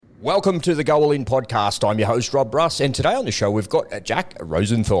Welcome to the Go All In podcast. I'm your host, Rob Russ, and today on the show we've got Jack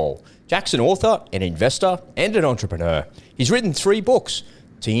Rosenthal. Jack's an author, an investor, and an entrepreneur. He's written 3 books: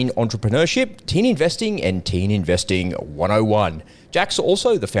 Teen Entrepreneurship, Teen Investing, and Teen Investing 101. Jack's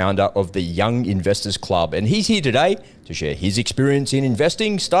also the founder of the Young Investors Club, and he's here today to share his experience in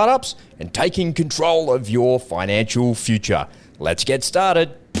investing, startups, and taking control of your financial future. Let's get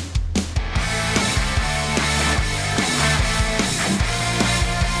started.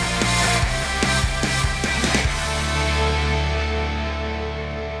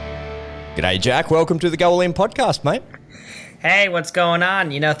 G'day, Jack. Welcome to the Go All In podcast, mate. Hey, what's going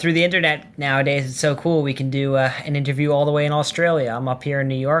on? You know, through the internet nowadays, it's so cool. We can do an interview all the way in Australia. I'm up here in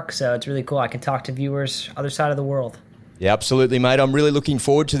New York, so it's really cool. I can talk to viewers other side of the world. Yeah, absolutely, mate. I'm really looking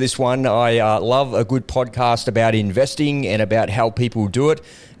forward to this one. I love a good podcast about investing and about how people do it.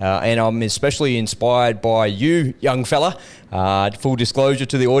 And I'm especially inspired by you, young fella. Full disclosure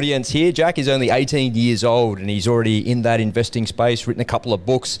to the audience here, Jack is only 18 years old and he's already in that investing space, written a couple of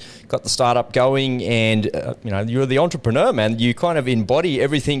books, got the startup going, and you're the entrepreneur, man. You kind of embody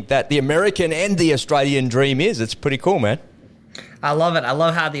everything that the American and the Australian dream is. It's pretty cool, man. I love it. I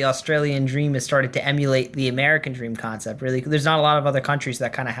love how the Australian dream has started to emulate the American dream concept. Really, there's not a lot of other countries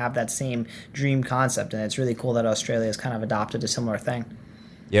that kind of have that same dream concept, and it's really cool that Australia has kind of adopted a similar thing.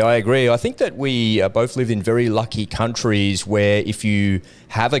 Yeah, I agree. I think that we both live in very lucky countries where if you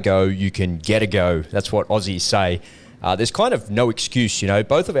have a go, you can get a go. That's what Aussies say. There's kind of no excuse,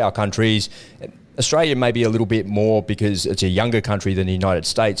 both of our countries. Australia may be a little bit more because it's a younger country than the United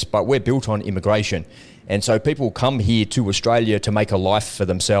States, but we're built on immigration. And so people come here to Australia to make a life for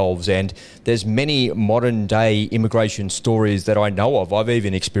themselves. And there's many modern day immigration stories that I know of. I've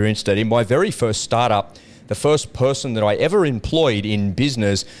even experienced it. In my very first startup, the first person that I ever employed in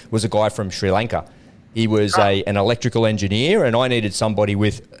business was a guy from Sri Lanka. He was an electrical engineer, and I needed somebody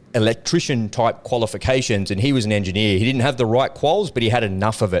with electrician type qualifications, and he was an engineer. He didn't have the right quals, but he had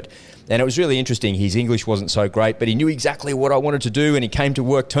enough of it. And it was really interesting. His English wasn't so great, but he knew exactly what I wanted to do, and he came to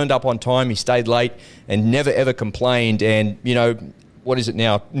work, turned up on time, he stayed late, and never ever complained. And, what is it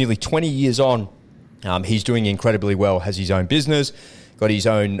now? Nearly 20 years on, he's doing incredibly well, has his own business, got his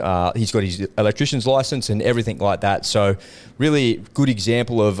own, he's got his electrician's license and everything like that. So really good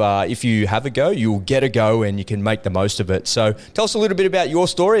example of if you have a go, you'll get a go and you can make the most of it. So tell us a little bit about your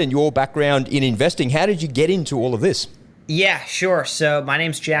story and your background in investing. How did you get into all of this? Yeah, sure. So my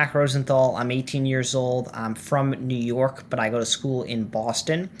name's Jack Rosenthal. I'm 18 years old. I'm from New York, but I go to school in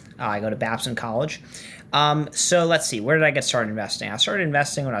Boston. I go to Babson College. So let's see, where did I get started investing? I started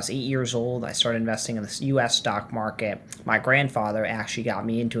investing when I was 8 years old. I started investing in the U.S. stock market. My grandfather actually got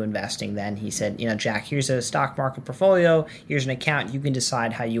me into investing then. He said, Jack, here's a stock market portfolio. Here's an account. You can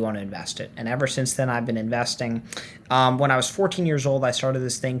decide how you want to invest it. And ever since then, I've been investing. When I was 14 years old, I started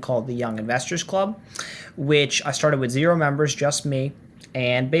this thing called the Young Investors Club, which I started with 0 members, just me.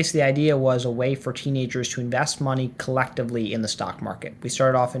 And basically the idea was a way for teenagers to invest money collectively in the stock market. We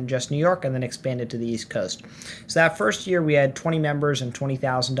started off in just New York and then expanded to the East Coast. So that first year we had 20 members and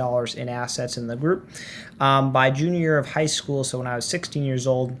 $20,000 in assets in the group. By junior year of high school, so when I was 16 years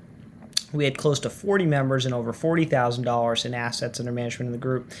old, we had close to 40 members and over $40,000 in assets under management in the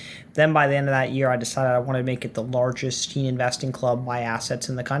group. Then by the end of that year, I decided I wanted to make it the largest teen investing club by assets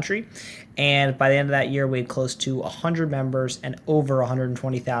in the country. And by the end of that year, we had close to 100 members and over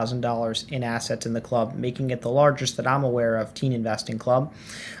 $120,000 in assets in the club, making it the largest that I'm aware of teen investing club.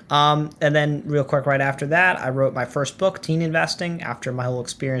 And then real quick, right after that, I wrote my first book, Teen Investing, after my whole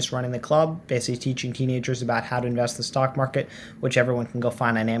experience running the club, basically teaching teenagers about how to invest in the stock market, which everyone can go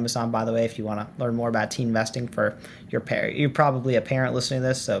find on Amazon, by the way, if you want to learn more about teen investing for your parent. You're probably a parent listening to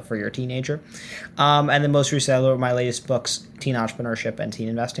this, so for your teenager. And then most recently, I wrote my latest books, Teen Entrepreneurship and Teen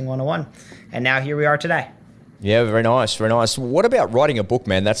Investing 101. And now here we are today. Yeah, very nice, very nice. What about writing a book,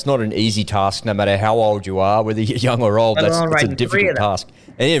 man? That's not an easy task, no matter how old you are, whether you're young or old. That's a difficult task.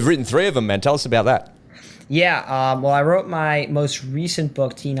 And you've written 3 of them, man. Tell us about that. Yeah, well, I wrote my most recent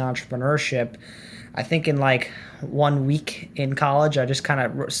book, Teen Entrepreneurship, I think in like 1 week in college. I just kind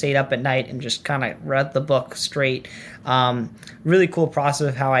of stayed up at night and just kind of read the book straight. Really cool process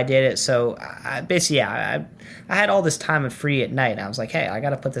of how I did it. So I had all this time free at night. And I was like, hey, I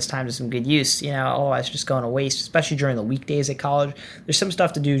got to put this time to some good use. Otherwise it's just going to waste, especially during the weekdays at college. There's some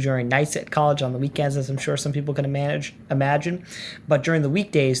stuff to do during nights at college on the weekends, as I'm sure some people can imagine. But during the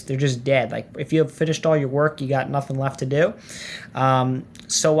weekdays, they're just dead. Like if you have finished all your work, you got nothing left to do.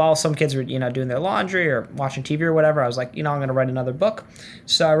 So while some kids were, doing their laundry or watching TV or whatever, I was like, I'm going to write another book.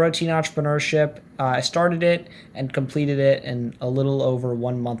 So I wrote Teen Entrepreneurship. I started it and completed it in a little over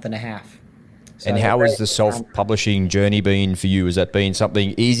 1.5 months. And how has the self-publishing journey been for you? Has that been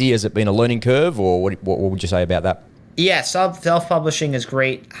something easy? Has it been a learning curve, or what would you say about that? Yeah, self-publishing is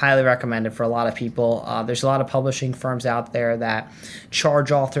great. Highly recommended for a lot of people. There's a lot of publishing firms out there that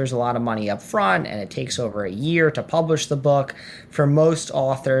charge authors a lot of money up front, and it takes over a year to publish the book. For most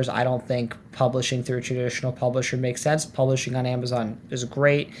authors, I don't think publishing through a traditional publisher makes sense. Publishing on Amazon is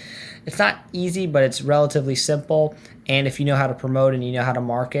great. It's not easy, but it's relatively simple. And if you know how to promote and you know how to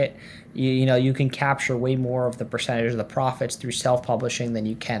market, you can capture way more of the percentage of the profits through self-publishing than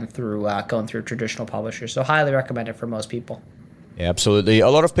you can through going through traditional publishers. So highly recommend it for most people. Yeah, absolutely. A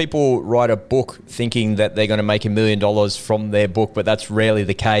lot of people write a book thinking that they're going to make $1 million from their book, but that's rarely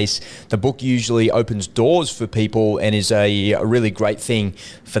the case. The book usually opens doors for people and is a really great thing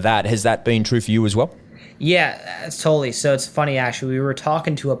for that. Has that been true for you as well? Yeah, it's totally. So it's funny, actually. We were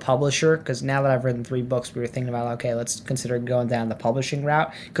talking to a publisher because now that I've written 3 books, we were thinking about, okay, let's consider going down the publishing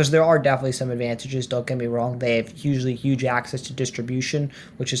route because there are definitely some advantages. Don't get me wrong. They have usually huge access to distribution,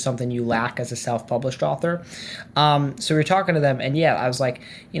 which is something you lack as a self-published author. So we were talking to them, and yeah, I was like,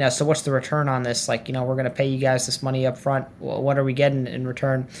 so what's the return on this? Like, we're going to pay you guys this money up front. What are we getting in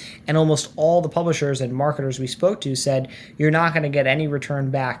return? And almost all the publishers and marketers we spoke to said, you're not going to get any return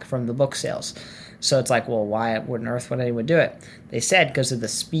back from the book sales. So it's like, well, why on earth would anyone do it? They said because of the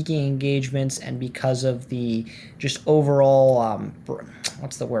speaking engagements and because of the just overall,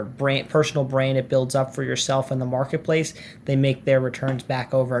 personal brand it builds up for yourself in the marketplace. They make their returns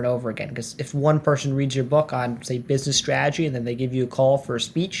back over and over again. Because if one person reads your book on, say, business strategy, and then they give you a call for a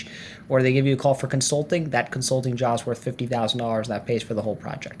speech, or they give you a call for consulting, that consulting job is worth $50,000, and that pays for the whole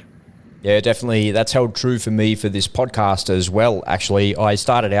project. Yeah, definitely. That's held true for me for this podcast as well, actually. I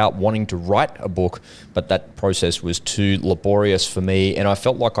started out wanting to write a book, but that process was too laborious for me, and I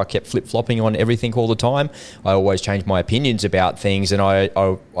felt like I kept flip-flopping on everything all the time. I always changed my opinions about things, and I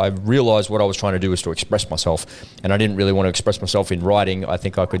realized what I was trying to do was to express myself, and I didn't really want to express myself in writing. I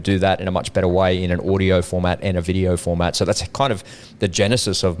think I could do that in a much better way in an audio format and a video format. So that's kind of the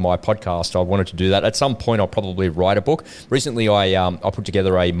genesis of my podcast. I wanted to do that. At some point, I'll probably write a book. Recently, I put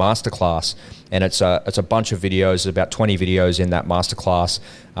together a masterclass, and it's a bunch of videos, about 20 videos in that masterclass,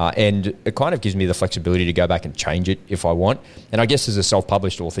 and it kind of gives me the flexibility to go back and change it if I want. And I guess as a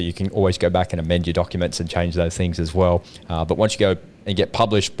self-published author, you can always go back and amend your documents and change those things as well. But once you go and get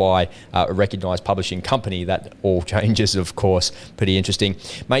published by a recognized publishing company, that all changes, of course. Pretty interesting.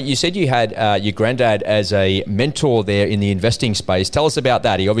 Mate, you said you had your granddad as a mentor there in the investing space. Tell us about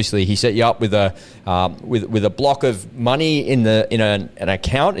that. He set you up with a block of money in an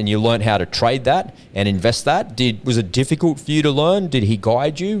account, and you learned how to trade that and invest that. Was it difficult for you to learn? Did he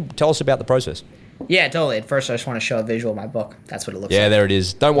guide you? Tell us about the process. Yeah, totally. At first, I just want to show a visual of my book. That's what it looks like. Yeah, there it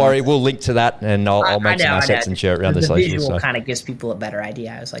is. Don't worry, we'll link to that, and I'll make some assets and share it around the socials. The visual kind of gives people a better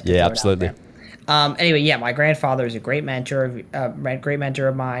idea. I was like, yeah, absolutely. Anyway, yeah, my grandfather is a great mentor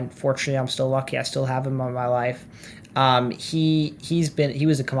of mine. Fortunately, I'm still lucky. I still have him in my life. He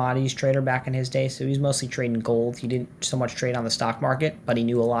was a commodities trader back in his day, so he was mostly trading gold. He didn't so much trade on the stock market, but he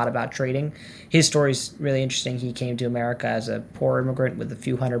knew a lot about trading. His story's really interesting. He came to America as a poor immigrant with a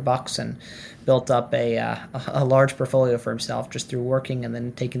few $100 and built up a large portfolio for himself just through working and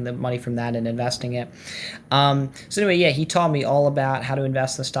then taking the money from that and investing it. So anyway, yeah, he taught me all about how to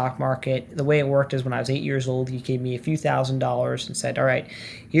invest in the stock market. The way it worked is when I was 8 years old, he gave me a few $1,000s and said, all right,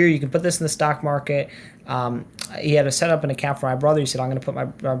 here, you can put this in the stock market. He had to set up an account for my brother. He said, I'm going to put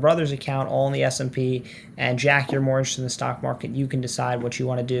my brother's account all in the S&P, and Jack, you're more interested in the stock market. You can decide what you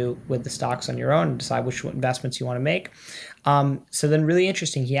want to do with the stocks on your own and decide which investments you want to make. So then really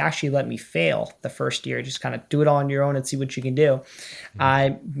interesting, he actually let me fail the first year, just kind of do it all on your own and see what you can do.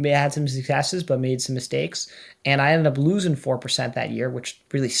 I had some successes, but made some mistakes. And I ended up losing 4% that year, which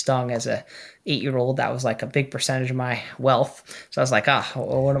really stung as a 8-year-old. That was like a big percentage of my wealth. So I was like,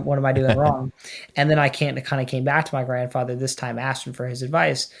 what am I doing wrong? And then I kind of came back to my grandfather, this time asked him for his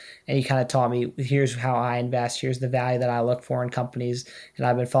advice. And he kind of taught me, here's how I invest. Here's the value that I look for in companies. And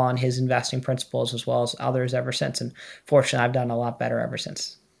I've been following his investing principles as well as others ever since. And fortunately, I've done a lot better ever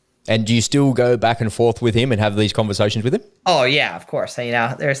since. And do you still go back and forth with him and have these conversations with him? Oh yeah, of course.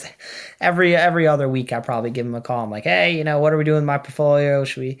 There's every other week I probably give him a call. I'm like, hey, what are we doing with my portfolio?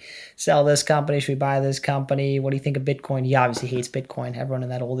 Should we sell this company? Should we buy this company? What do you think of Bitcoin? He obviously hates Bitcoin. Everyone in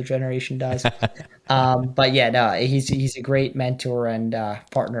that older generation does. But yeah, no, he's a great mentor and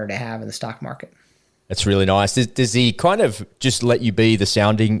partner to have in the stock market. That's really nice. Does he kind of just let you be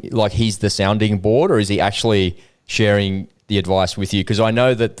he's the sounding board, or is he actually sharing the advice with you? Because I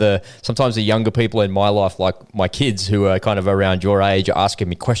know that sometimes the younger people in my life, like my kids who are kind of around your age, are asking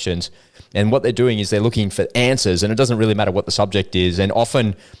me questions, And what they're doing is they're looking for answers, and it doesn't really matter what the subject is. And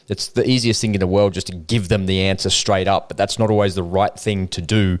often it's the easiest thing in the world just to give them the answer straight up, but that's not always the right thing to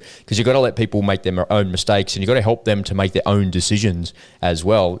do, because you've got to let people make their own mistakes, and you've got to help them to make their own decisions as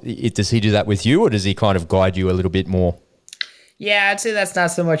well. Does he do that with you, or does he kind of guide you a little bit more? Yeah, I'd say that's not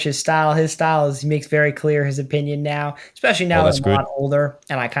so much his style. His style is he makes very clear his opinion now, especially now that I'm a lot older,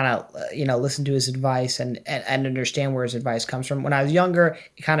 and I kind of listen to his advice and understand where his advice comes from. When I was younger,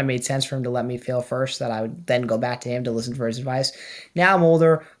 it kind of made sense for him to let me fail first, that I would then go back to him to listen for his advice. Now I'm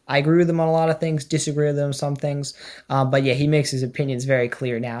older. I agree with him on a lot of things, disagree with him on some things, but yeah, he makes his opinions very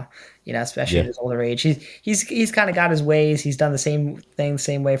clear now. Especially at his older age, he's kind of got his ways. He's done the same thing,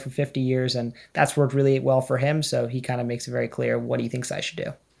 same way for 50 years, and that's worked really well for him. So he kind of makes it very clear what he thinks I should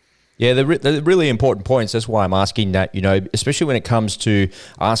do. Yeah, they're really important points. That's why I'm asking that, especially when it comes to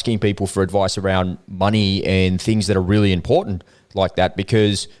asking people for advice around money and things that are really important like that,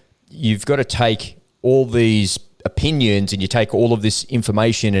 because you've got to take all these opinions and you take all of this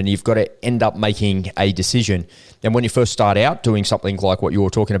information and you've got to end up making a decision. And when you first start out doing something like what you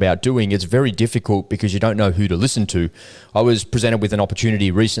were talking about doing, it's very difficult because you don't know who to listen to. I was presented with an opportunity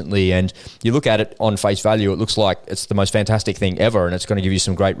recently, and you look at it on face value, it looks like it's the most fantastic thing ever and it's going to give you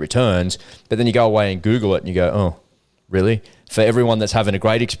some great returns. But then you go away and Google it and you go, oh, really? For everyone that's having a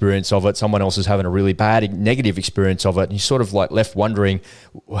great experience of it, someone else is having a really bad, negative experience of it. And you're sort of like left wondering,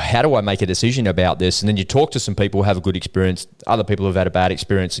 how do I make a decision about this? And then you talk to some people who have a good experience, other people who've had a bad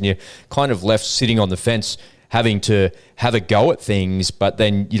experience, and you're kind of left sitting on the fence, having to have a go at things, but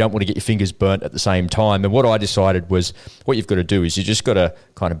then you don't want to get your fingers burnt at the same time. And what I decided was, what you've got to do is you just got to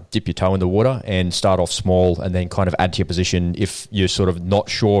kind of dip your toe in the water and start off small and then kind of add to your position if you're sort of not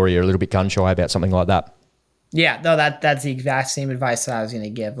sure or you're a little bit gun shy about something like that. Yeah, no, that's the exact same advice that I was going to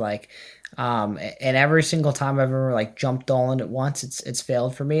give. And every single time I've ever jumped all in at once, it's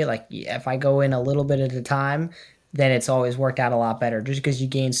failed for me. If I go in a little bit at a time, then it's always worked out a lot better, just because you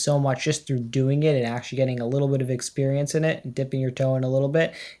gain so much just through doing it and actually getting a little bit of experience in it and dipping your toe in a little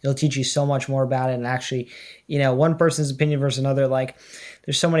bit. It'll teach you so much more about it. And actually, one person's opinion versus another,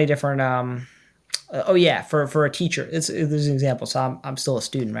 there's so many different, for a teacher, there's an example. So I'm still a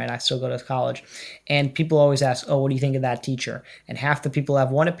student, right? I still go to college, and people always ask, "Oh, what do you think of that teacher?" And half the people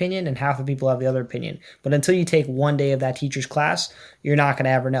have one opinion, and half the people have the other opinion. But until you take one day of that teacher's class, you're not going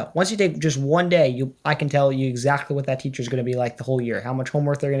to ever know. Once you take just one day, I can tell you exactly what that teacher is going to be like the whole year, how much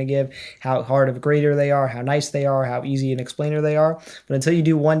homework they're going to give, how hard of a grader they are, how nice they are, how easy an explainer they are. But until you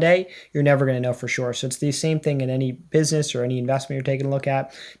do one day, you're never going to know for sure. So it's the same thing in any business or any investment you're taking a look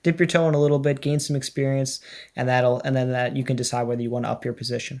at. Dip your toe in a little bit, gain some experience, and then you can decide whether you want to up your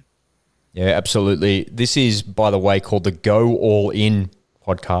position. Yeah, absolutely. This is, by the way, called the Go All In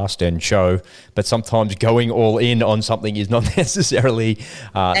podcast and show, but sometimes going all in on something is not necessarily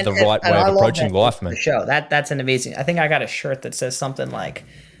the right way of approaching life, man. The show that's an amazing. I think I got a shirt that says something like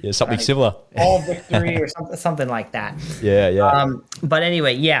something similar, all victory or something like that. Yeah. But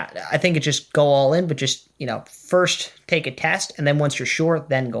anyway, I think it just go all in, but just first take a test, and then once you're sure,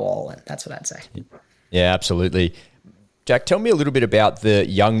 then go all in. That's what I'd say. Yeah, absolutely. Jack, tell me a little bit about the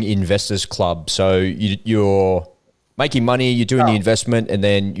Young Investors Club. So you're making money, you're doing the investment, and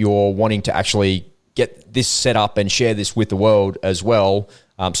then you're wanting to actually get this set up and share this with the world as well.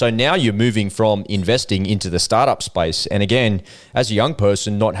 So now you're moving from investing into the startup space. And again, as a young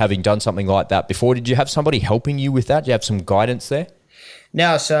person, not having done something like that before, did you have somebody helping you with that? Did you have some guidance there?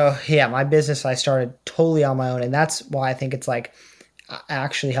 No. So my business, I started totally on my own. And that's why I think it's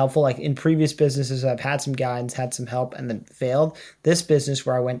actually helpful. In previous businesses, I've had some guidance, had some help, and then failed. This business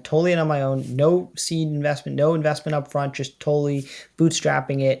where I went totally in on my own, no seed investment, no investment up front, just totally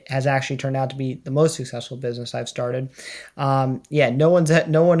bootstrapping it, has actually turned out to be the most successful business I've started. No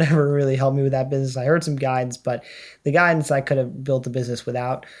one ever really helped me with that business. I heard some guidance, but the guidance I could have built the business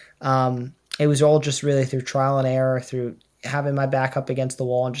without. It was all just really through trial and error, through having my back up against the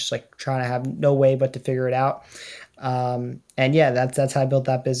wall and just trying to have no way but to figure it out. That's how I built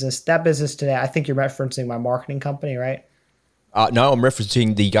that business. That business today, I think you're referencing my marketing company, right? No, I'm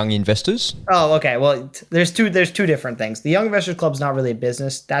referencing the Young Investors. Oh, okay. Well, there's two different things. The Young Investors Club is not really a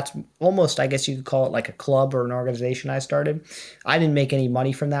business. That's almost, I guess you could call it like a club or an organization I started. I didn't make any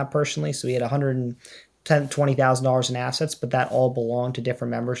money from that personally. So we had $20,000 in assets, but that all belonged to different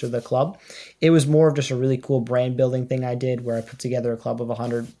members of the club. It was more of just a really cool brand building thing I did, where I put together a club of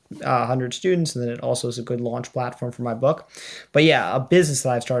 100 students, and then it also is a good launch platform for my book. But a business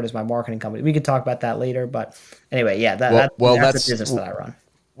that I've started is my marketing company. We could talk about that later, but anyway, that's the business that I run.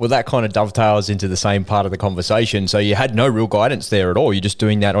 Well, that kind of dovetails into the same part of the conversation. So you had no real guidance there at all. You're just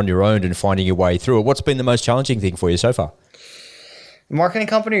doing that on your own and finding your way through it. What's been the most challenging thing for you so far? Marketing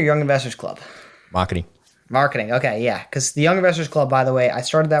company or Young Investors Club? Marketing. Marketing. Okay, yeah. Because the Young Investors Club, by the way, I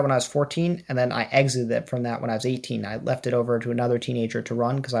started that when I was 14, and then I exited it from that when I was 18. I left it over to another teenager to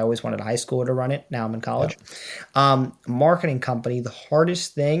run because I always wanted a high schooler to run it. Now I'm in college. Marketing company, the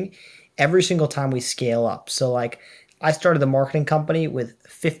hardest thing every single time we scale up. So like I started the marketing company with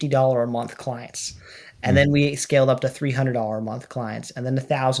 $50 a month clients. And then we scaled up to $300 a month clients, and then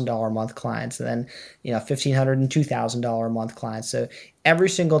 $1,000 a month clients, and then $1,500 and $2,000 a month clients. So every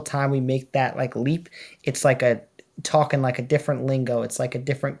single time we make that like leap, it's like talking like a different lingo. It's like a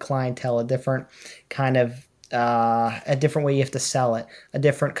different clientele, a different kind of a different way you have to sell it, a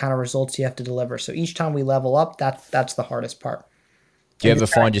different kind of results you have to deliver. So each time we level up, that's the hardest part. Do you ever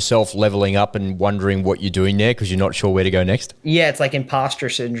find yourself leveling up and wondering what you're doing there because you're not sure where to go next? Yeah, it's like imposter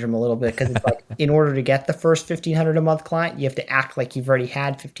syndrome a little bit because it's like in order to get the first $1,500 a month client, you have to act like you've already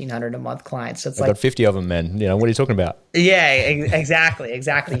had $1,500 a month clients. So it's I've got 50 of them, man. What are you talking about? Yeah, exactly. You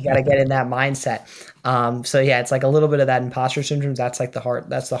got to get in that mindset. So yeah, it's like a little bit of that imposter syndrome. That's like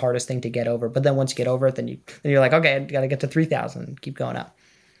that's the hardest thing to get over. But then once you get over it, then you're like, okay, I got to get to 3,000 and keep going up.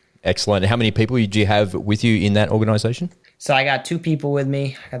 Excellent. How many people do you have with you in that organization? So I got 2 people with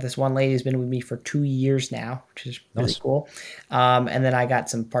me. I got this one lady who's been with me for 2 years now, which is really cool. And then I got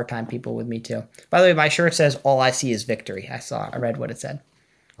some part-time people with me too. By the way, my shirt says "All I see is victory." I read what it said.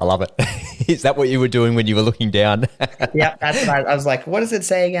 I love it. Is that what you were doing when you were looking down? Yeah, that's what I was like, what does it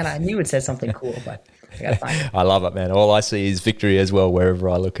say again? I knew it said something cool, but I got to find it. I love it, man. All I see is victory as well. Wherever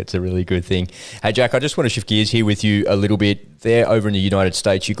I look, it's a really good thing. Hey, Jack, I just want to shift gears here with you a little bit. There over in the United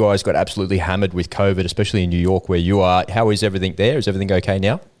States, you guys got absolutely hammered with COVID, especially in New York where you are. How is everything there? Is everything okay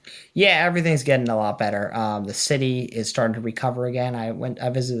now? Yeah, everything's getting a lot better. The city is starting to recover again. I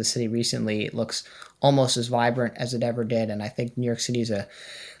visited the city recently. It looks almost as vibrant as it ever did. And I think New York City is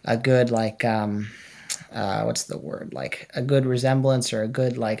a good, like, what's the word? Like a good resemblance or a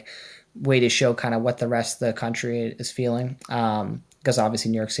good, like, way to show kind of what the rest of the country is feeling. Because obviously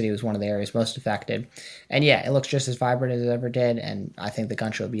New York City was one of the areas most affected. And yeah, it looks just as vibrant as it ever did. And I think the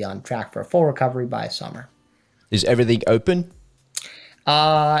country will be on track for a full recovery by summer. Is everything open?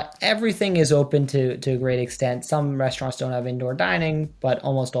 Everything is open to a great extent. Some restaurants don't have indoor dining, but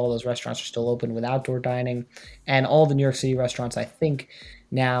almost all those restaurants are still open with outdoor dining. And all the New York City restaurants, I think,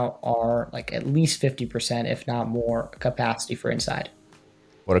 now are like at least 50%, if not more, capacity for inside.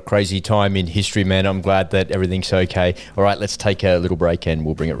 What a crazy time in history, man. I'm glad that everything's okay. All right, let's take a little break and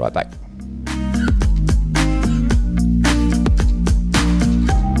we'll bring it right back.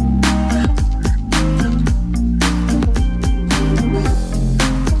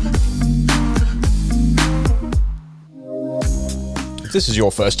 If this is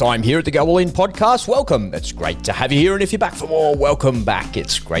your first time here at the Go All In podcast, welcome. It's great to have you here. And if you're back for more, welcome back.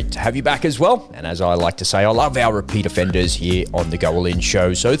 It's great to have you back as well. And as I like to say, I love our repeat offenders here on the Go All In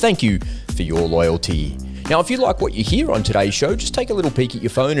show. So thank you for your loyalty. Now, if you like what you hear on today's show, just take a little peek at your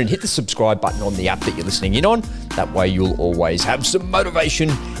phone and hit the subscribe button on the app that you're listening in on. That way you'll always have some motivation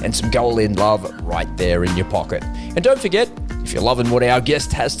and some Go All In love right there in your pocket. And don't forget, if you're loving what our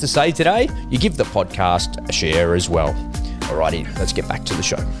guest has to say today, you give the podcast a share as well. Alrighty, let's get back to the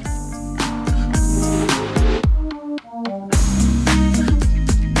show.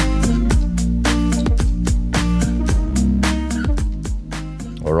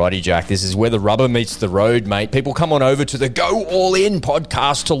 Alrighty, Jack, this is where the rubber meets the road, mate. People come on over to the Go All In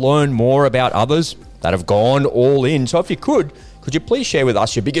podcast to learn more about others that have gone all in. So if you could you please share with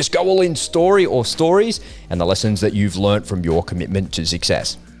us your biggest Go All In story or stories and the lessons that you've learned from your commitment to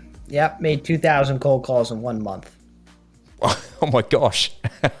success? Yep, made 2,000 cold calls in 1 month. Oh my gosh.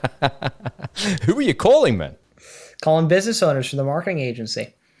 Who are you calling, man? Calling business owners for the marketing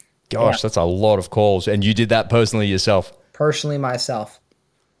agency. Gosh, That's a lot of calls. And you did that personally yourself? Personally myself.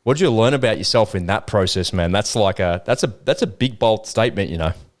 What did you learn about yourself in that process, man? That's a big, bold statement, you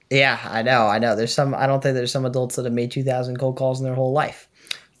know. Yeah, I know. I don't think there's some adults that have made 2,000 cold calls in their whole life.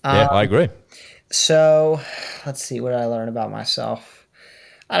 Yeah, I agree. So let's see. What did I learn about myself?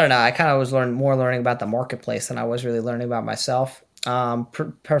 I don't know. I kind of was learning about the marketplace than I was really learning about myself.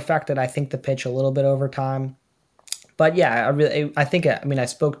 Perfected, I think, the pitch a little bit over time. But yeah, I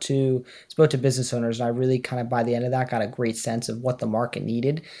spoke to business owners, and I really kind of by the end of that got a great sense of what the market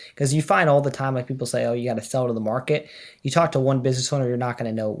needed. Because you find all the time, like people say, oh, you got to sell to the market. You talk to one business owner, you're not going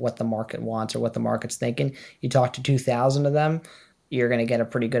to know what the market wants or what the market's thinking. You talk to 2,000 of them, you're going to get a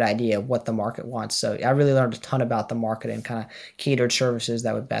pretty good idea of what the market wants. So I really learned a ton about the market and kind of catered services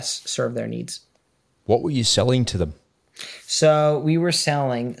that would best serve their needs. What were you selling to them? So we were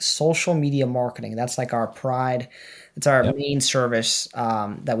selling social media marketing. That's like our pride. It's our main service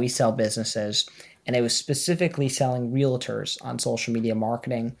that we sell businesses. and it was specifically selling realtors on social media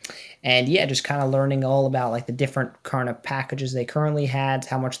marketing. And yeah, just kind of learning all about like the different kind of packages they currently had,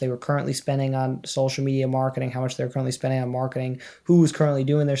 how much they were currently spending on social media marketing, how much they're currently spending on marketing, who was currently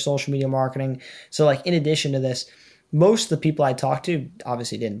doing their social media marketing. So like in addition to this, most of the people I talked to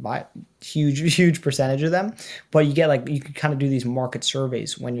obviously didn't buy huge percentage of them, but you get like, you can kind of do these market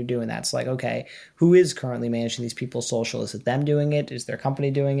surveys when you're doing that. It's like, okay, who is currently managing these people's social? Is it them doing it? Is their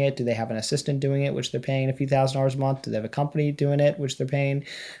company doing it? Do they have an assistant doing it, which they're paying a few $1,000s a month? Do they have a company doing it, which they're paying,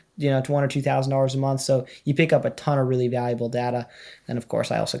 $1,000 or $2,000 a month? So you pick up a ton of really valuable data. And of course,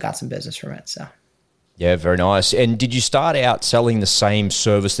 I also got some business from it. So. Yeah, very nice. And did you start out selling the same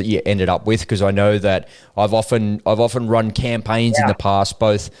service that you ended up with? Because I know that I've often run campaigns in the past,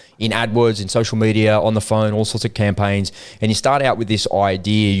 both in AdWords, in social media, on the phone, all sorts of campaigns. And you start out with this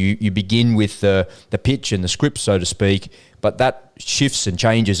idea. You begin with the pitch and the script, so to speak, but that shifts and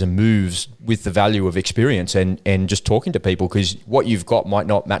changes and moves with the value of experience and just talking to people, because what you've got might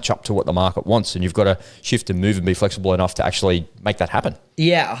not match up to what the market wants, and you've got to shift and move and be flexible enough to actually make that happen.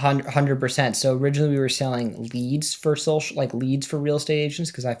 Yeah, 100%. So originally we were selling leads for social, like leads for real estate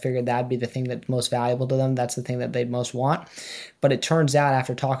agents, because I figured that'd be the thing that's most valuable to them. That's the thing that they'd most want. But it turns out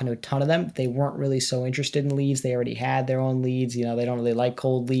after talking to a ton of them, they weren't really so interested in leads. They already had their own leads. They don't really like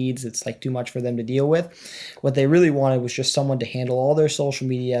cold leads. It's like too much for them to deal with. What they really wanted was just someone to handle all their social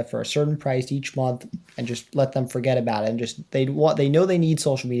media for a certain price each month and just let them forget about it. And just they know they need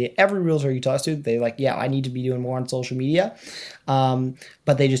social media. Every realtor you talk to, they like, yeah, I need to be doing more on social media.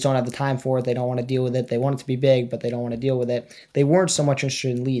 But they just don't have the time for it. They don't want to deal with it. They want it to be big, but they don't want to deal with it. They weren't so much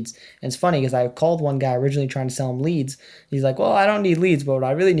interested in leads. And it's funny because I called one guy originally trying to sell him leads. He's like, well, I don't need leads, but what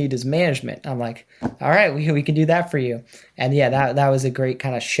I really need is management. I'm like, all right, we can do that for you. And yeah, that was a great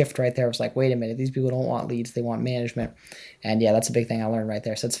kind of shift right there. It was like, wait a minute, these people don't want leads. They want management. And yeah, that's a big thing I learned right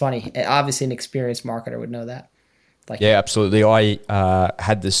there. So it's funny. Obviously, an experienced marketer would know that. Yeah, absolutely. I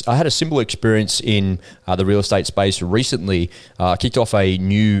had a similar experience in the real estate space recently. Kicked off a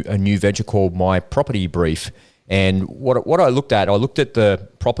new venture called My Property Brief. And what I looked at the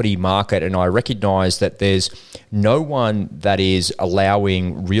property market, and I recognized that there's no one that is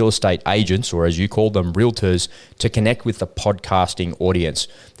allowing real estate agents, or as you call them, realtors, to connect with the podcasting audience.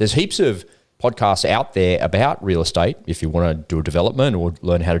 There's heaps of podcasts out there about real estate if you want to do a development or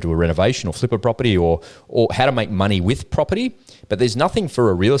learn how to do a renovation or flip a property or how to make money with property. But there's nothing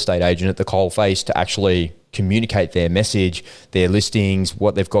for a real estate agent at the coalface to actually communicate their message, their listings,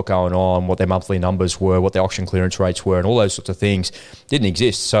 what they've got going on, what their monthly numbers were, what their auction clearance rates were, and all those sorts of things didn't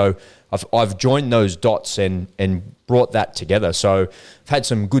exist. So I've joined those dots and brought that together. So I've had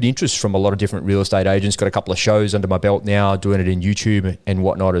some good interest from a lot of different real estate agents, got a couple of shows under my belt now, doing it in YouTube and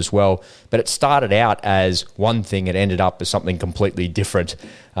whatnot as well. But it started out as one thing and ended up as something completely different,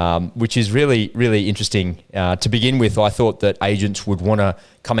 which is really, really interesting. To begin with, I thought that agents would want to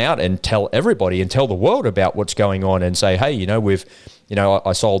come out and tell everybody and tell the world about what's going on and say, hey,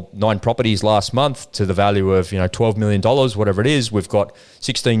 I sold 9 properties last month to the value of, $12 million, whatever it is. We've got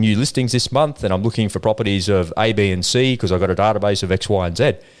 16 new listings this month, and I'm looking for properties of A, B, and C because I've got a database of X, Y, and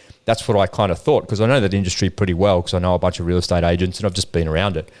Z. That's what I kind of thought, because I know that industry pretty well, because I know a bunch of real estate agents and I've just been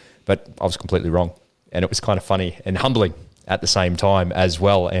around it. But I was completely wrong. And it was kind of funny and humbling at the same time as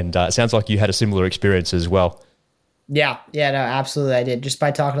well. And it sounds like you had a similar experience as well. Yeah, no, absolutely I did. Just by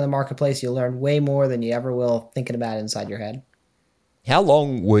talking to the marketplace, you'll learn way more than you ever will thinking about it inside your head. How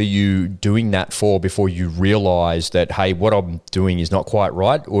long were you doing that for before you realized that, hey, what I'm doing is not quite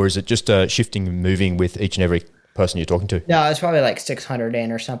right? Or is it just shifting and moving with each and every person you're talking to? No, it's probably like 600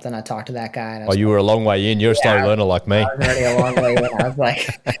 in or something. I talked to that guy. And you were a long way in. You're a slow learner like me. I was already a long way in. I was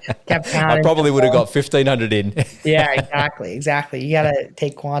like, kept counting. I probably would have got 1,500 in. Yeah, exactly. You got to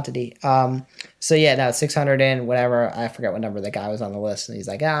take quantity. So yeah, no, 600 in, whatever. I forget what number the guy was on the list. And he's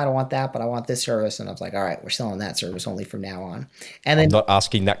like, I don't want that, but I want this service. And I was like, all right, we're selling that service only from now on. And then I'm not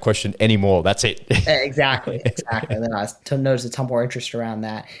asking that question anymore. That's it. Exactly. And then I noticed a ton more interest around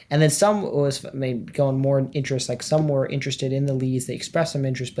that. And then some was going more interest, like some were interested in the leads. They expressed some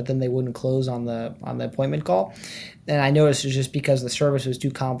interest, but then they wouldn't close on the appointment call. And I noticed it was just because the service was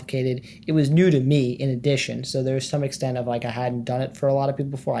too complicated. It was new to me in addition. So there's some extent of like I hadn't done it for a lot of people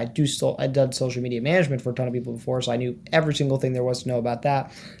before. I'd done social media management for a ton of people before, so I knew every single thing there was to know about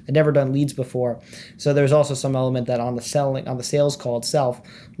that. I'd never done leads before. So there's also some element that on the sales call itself,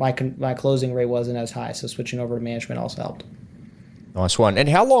 my closing rate wasn't as high. So switching over to management also helped. Nice one. And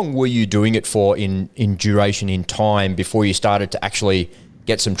how long were you doing it for in duration, in time, before you started to actually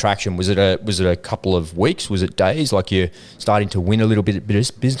get some traction? Was it a couple of weeks? Was it days? Like you're starting to win a little bit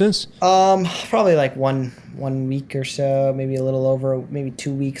of business? Probably like one week or so, maybe a little over, maybe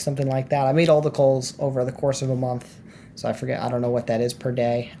 2 weeks, something like that. I made all the calls over the course of a month. So I don't know what that is per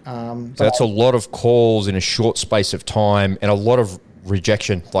day. So that's a lot of calls in a short space of time and a lot of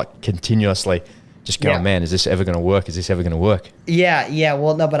rejection, like continuously. Just going, man, is this ever going to work? Is this ever going to work? Yeah.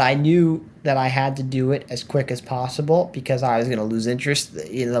 Well, no, but I knew that I had to do it as quick as possible because I was going to lose interest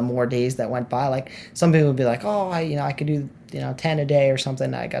the more days that went by. Like some people would be like, oh, I could do 10 a day or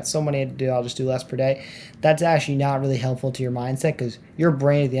something. I got so many to do. I'll just do less per day. That's actually not really helpful to your mindset because your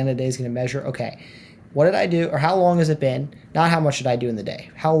brain at the end of the day is going to measure, okay, what did I do or how long has it been? Not how much did I do in the day.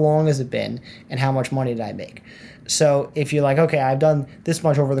 How long has it been and how much money did I make? So if you're like, okay, I've done this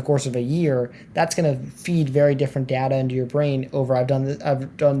much over the course of a year, that's going to feed very different data into your brain over I've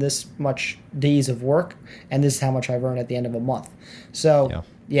done this much days of work, and this is how much I've earned at the end of a month. So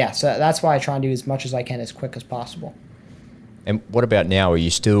so that's why I try and do as much as I can as quick as possible. And what about now? Are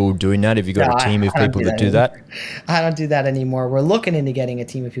you still doing that? Have you got a team of people that do that? I don't do that anymore. We're looking into getting a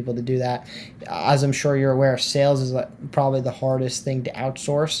team of people to do that. As I'm sure you're aware, sales is probably the hardest thing to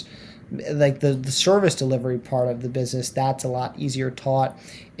outsource. Like the service delivery part of the business, that's a lot easier taught.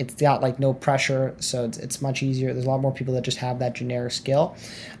 It's got like no pressure, so it's much easier. There's a lot more people that just have that generic skill.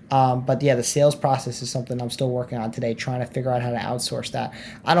 But yeah, the sales process is something I'm still working on today, trying to figure out how to outsource that.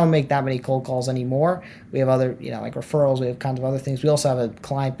 I don't make that many cold calls anymore. We have other, like referrals. We have kinds of other things. We also have a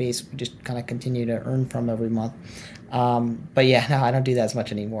client base we just kind of continue to earn from every month. But yeah, no, I don't do that as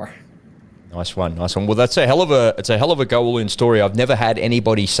much anymore. Nice one. Well, that's a hell of a go all in story. I've never had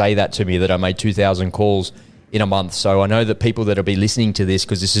anybody say that to me, that I made 2,000 calls in a month. So I know that people that will be listening to this,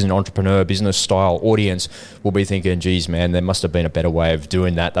 because this is an entrepreneur business style audience, will be thinking, geez, man, there must have been a better way of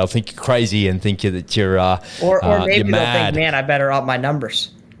doing that. They'll think you're crazy and think that you're or maybe they'll think, man, I better up my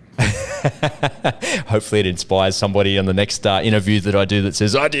numbers. Hopefully it inspires somebody on the next interview that I do that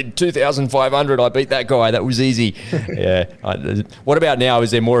says, I did 2,500, I beat that guy, that was easy. Yeah. What about now?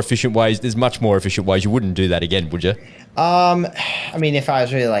 Is there more efficient ways? There's much more efficient ways. You wouldn't do that again, would you? I mean, if I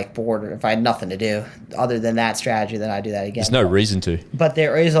was really like bored or if I had nothing to do other than that strategy, then I'd do that again. There's no reason to. But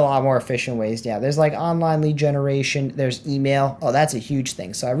there is a lot more efficient ways. Yeah, there's like online lead generation. There's email. Oh, that's a huge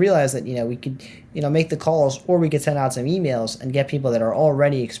thing. So I realized that, we could, make the calls, or we could send out some emails and get people that are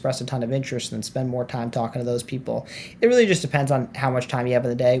already expressed a ton of interest and spend more time talking to those people. It really just depends on how much time you have in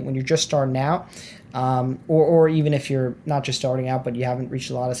the day. When you're just starting out, or even if you're not just starting out, but you haven't reached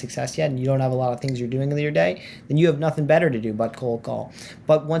a lot of success yet and you don't have a lot of things you're doing in your day, then you have nothing better to do but cold call.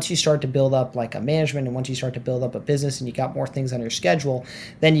 But once you start to build up like a management, and once you start to build up a business and you got more things on your schedule,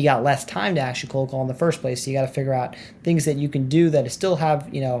 then you got less time to actually cold call in the first place. So you got to figure out things that you can do that still have,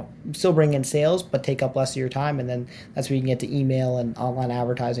 still bring in sales, but take up less of your time. And then that's where you can get to email and online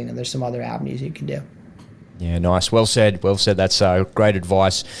advertising. And there's some other avenues you can do. Yeah, nice. Well said. That's great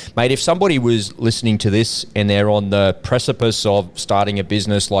advice. Mate, if somebody was listening to this and they're on the precipice of starting a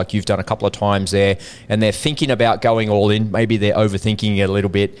business like you've done a couple of times there, and they're thinking about going all in, maybe they're overthinking it a little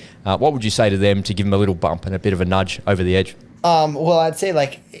bit, what would you say to them to give them a little bump and a bit of a nudge over the edge? Well, I'd say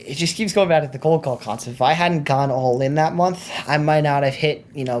it just keeps going back to the cold call concept. If I hadn't gone all in that month, I might not have hit,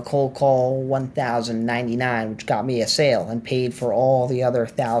 cold call 1,099, which got me a sale and paid for all the other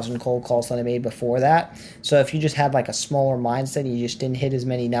 1,000 cold calls that I made before that. So if you just had like a smaller mindset and you just didn't hit as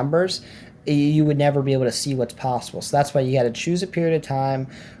many numbers, you would never be able to see what's possible. So that's why you got to choose a period of time,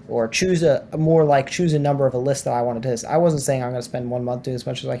 or choose a number of a list that I wanted to. I wasn't saying I'm going to spend 1 month doing as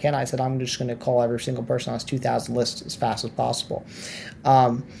much as I can. I said I'm just going to call every single person on this 2,000 list as fast as possible.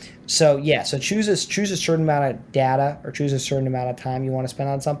 So choose a certain amount of data, or choose a certain amount of time you want to spend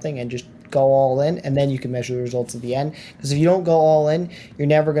on something, and just go all in, and then you can measure the results at the end. Because if you don't go all in, you're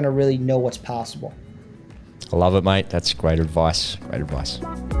never going to really know what's possible. I love it, mate. That's great advice. Great advice.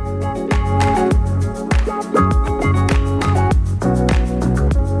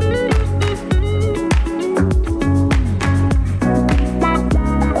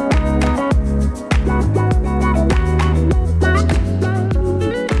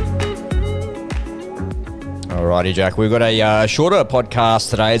 Alrighty, Jack. We've got a shorter podcast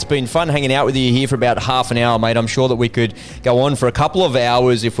today. It's been fun hanging out with you here for about half an hour, mate. I'm sure that we could go on for a couple of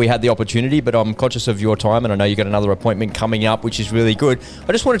hours if we had the opportunity, but I'm conscious of your time, and I know you got another appointment coming up, which is really good.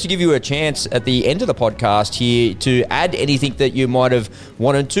 I just wanted to give you a chance at the end of the podcast here to add anything that you might have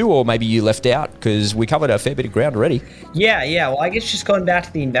wanted to, or maybe you left out, because we covered a fair bit of ground already. Yeah. Well, I guess just going back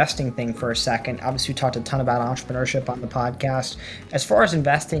to the investing thing for a second. Obviously, we talked a ton about entrepreneurship on the podcast. As far as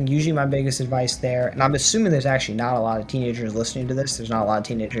investing, usually my biggest advice there, and I'm assuming there's actually actually not a lot of teenagers listening to this. There's not a lot of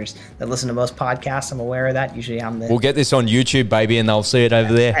teenagers that listen to most podcasts. I'm aware of that. Usually We'll get this on YouTube, baby, and they'll see it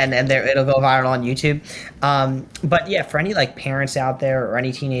over there. And it'll go viral on YouTube. But yeah, for any like parents out there or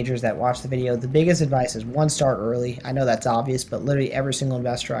any teenagers that watch the video, the biggest advice is one, start early. I know that's obvious, but literally every single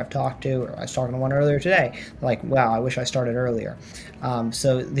investor I've talked to, or I was talking to one earlier today, they're like, wow, I wish I started earlier.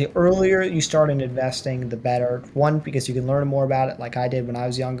 So the earlier you start in investing, the better. One, because you can learn more about it like I did when I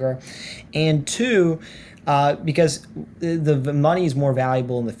was younger. And two, because the money is more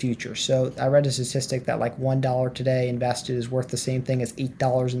valuable in the future. So I read a statistic that like $1 today invested is worth the same thing as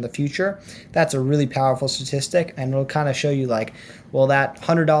 $8 in the future. That's a really powerful statistic, and it'll kind of show you like, well, that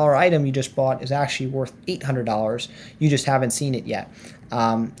 $100 item you just bought is actually worth $800. You just haven't seen it yet.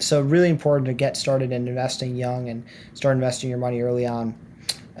 So really important to get started in investing young and start investing your money early on.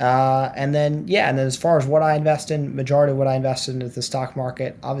 And then as far as what I invest in, majority of what I invest in is the stock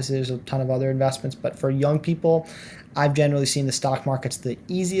market. Obviously, there's a ton of other investments, but for young people, I've generally seen the stock market's the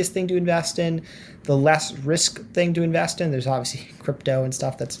easiest thing to invest in, the less risk thing to invest in. There's obviously crypto and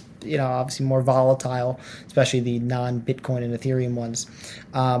stuff that's, obviously more volatile, especially the non-Bitcoin and Ethereum ones.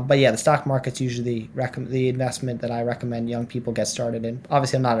 But yeah, the stock market's usually the investment that I recommend young people get started in.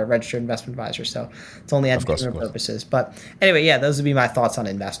 Obviously, I'm not a registered investment advisor, so it's only entertainment purposes. But anyway, yeah, those would be my thoughts on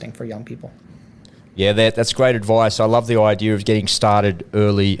investing for young people. Yeah, that's great advice. I love the idea of getting started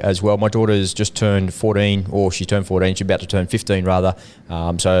early as well. My daughter's just turned 14, or she turned 14. She's about to turn 15, rather.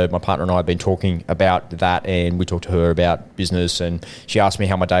 So my partner and I have been talking about that, and we talked to her about business, and she asked me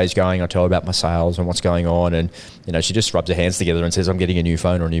how my day is going. I tell her about my sales and what's going on, and she just rubs her hands together and says, I'm getting a new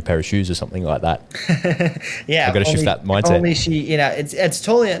phone or a new pair of shoes or something like that. Yeah. I've got to shift that mindset. Only she, it's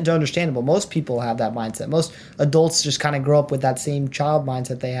totally understandable. Most people have that mindset. Most adults just kind of grow up with that same child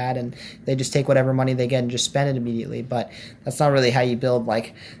mindset they had, and they just take whatever money they get and just spend it immediately. But that's not really how you build.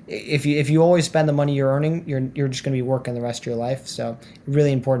 Like if you always spend the money you're earning, you're just going to be working the rest of your life. So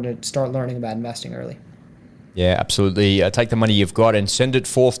really important to start learning about investing early. Yeah, absolutely. Take the money you've got and send it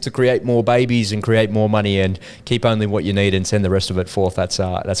forth to create more babies and create more money, and keep only what you need and send the rest of it forth. That's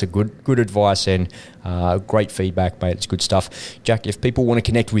a good advice and great feedback, mate. It's good stuff. Jack, if people want to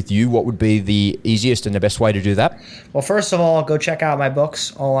connect with you, what would be the easiest and the best way to do that? Well, first of all, go check out my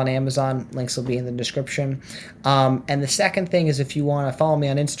books, all on Amazon. Links will be in the description. And the second thing is, if you want to follow me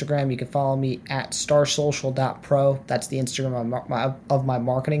on Instagram, you can follow me at starsocial.pro. That's the Instagram of my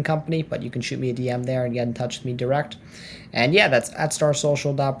marketing company, but you can shoot me a DM there and get in touch with me direct. And yeah, that's at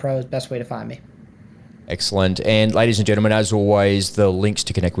starsocial.pro is the best way to find me. Excellent. And ladies and gentlemen, as always, the links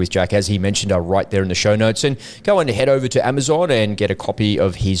to connect with Jack, as he mentioned, are right there in the show notes. And go and head over to Amazon and get a copy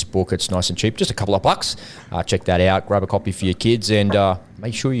of his book. It's nice and cheap, just a couple of bucks. Check that out. Grab a copy for your kids, and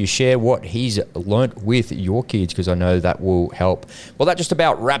make sure you share what he's learnt with your kids, because I know that will help. Well, that just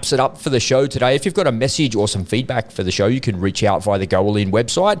about wraps it up for the show today. If you've got a message or some feedback for the show, you can reach out via the Go All In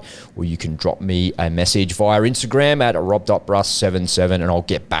website, or you can drop me a message via Instagram at rob.bruss77, and I'll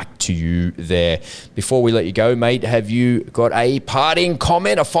get back to you there. Before we let you go, mate, have you got a parting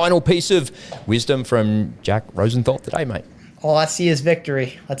comment, a final piece of wisdom from Jack Rosenthal today, mate? All I see is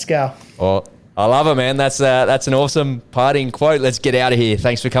victory. Let's go. Oh, I love it, man. That's an awesome parting quote. Let's get out of here.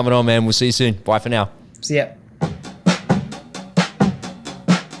 Thanks for coming on, man. We'll see you soon. Bye for now. See ya.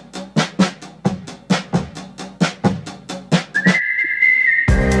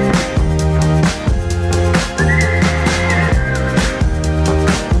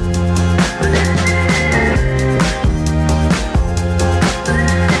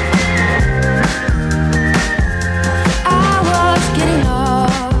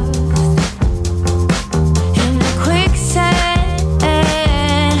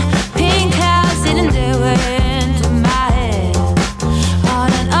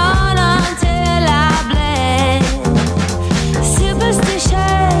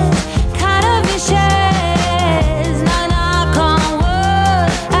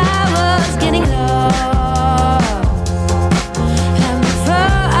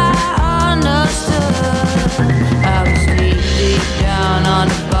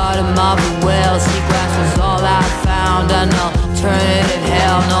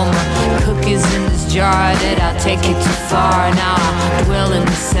 Take it too far now. I dwell in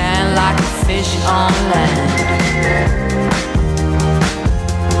the sand like a fish on land.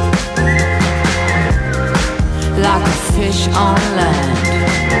 Like a fish on land.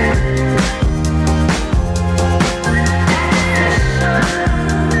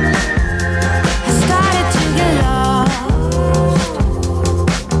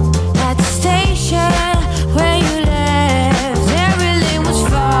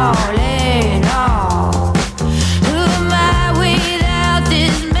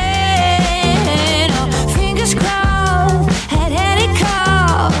 Fingers crossed.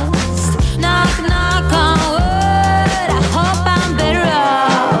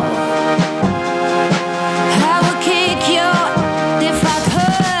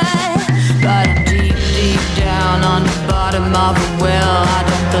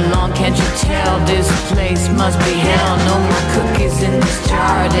 along, can't you tell? This place must be hell. No more cookies in this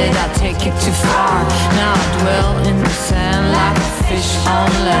jar. Did I take it too far? Now I dwell in the sand like a fish on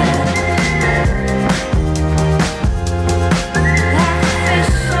land.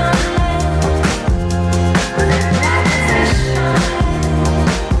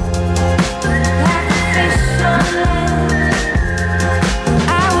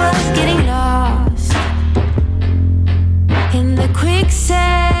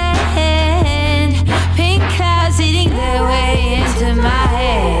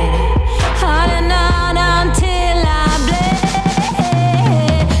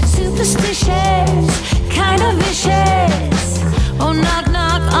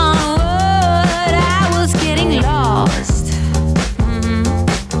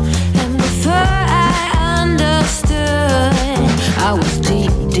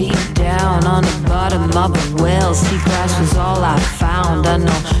 Of a well, seagrass was all I found. I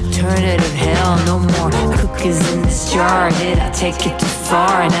know alternative hell, no more cookies in this jar. Did I take it too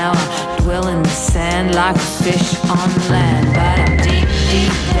far? Now I dwell in the sand like a fish on land. But I'm deep,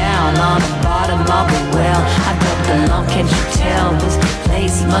 deep down on the bottom of a well. I don't belong, can't you tell? This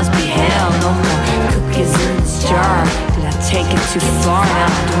place must be hell. No more cookies in this jar. Did I take it too far? Now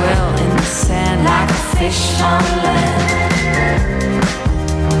I dwell